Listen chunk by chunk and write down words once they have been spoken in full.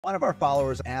One of our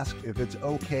followers asked if it's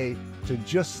okay to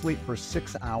just sleep for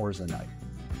 6 hours a night.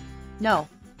 No,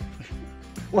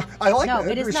 Well, I like no,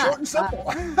 that. it is It's not. short and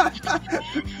simple.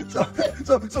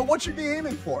 So what should you be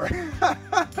aiming for?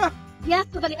 Yes,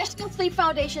 so the National Sleep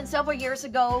Foundation several years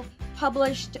ago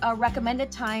published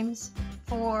recommended times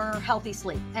for healthy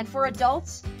sleep. And for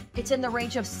adults, it's in the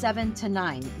range of 7 to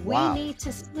 9. Wow. We need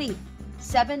to sleep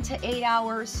 7 to 8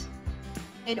 hours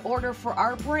in order for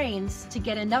our brains to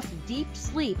get enough deep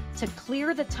sleep to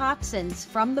clear the toxins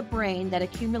from the brain that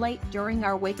accumulate during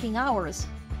our waking hours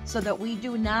so that we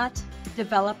do not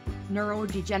develop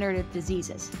neurodegenerative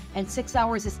diseases. And 6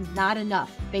 hours is not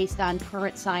enough based on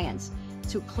current science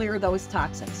to clear those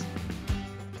toxins.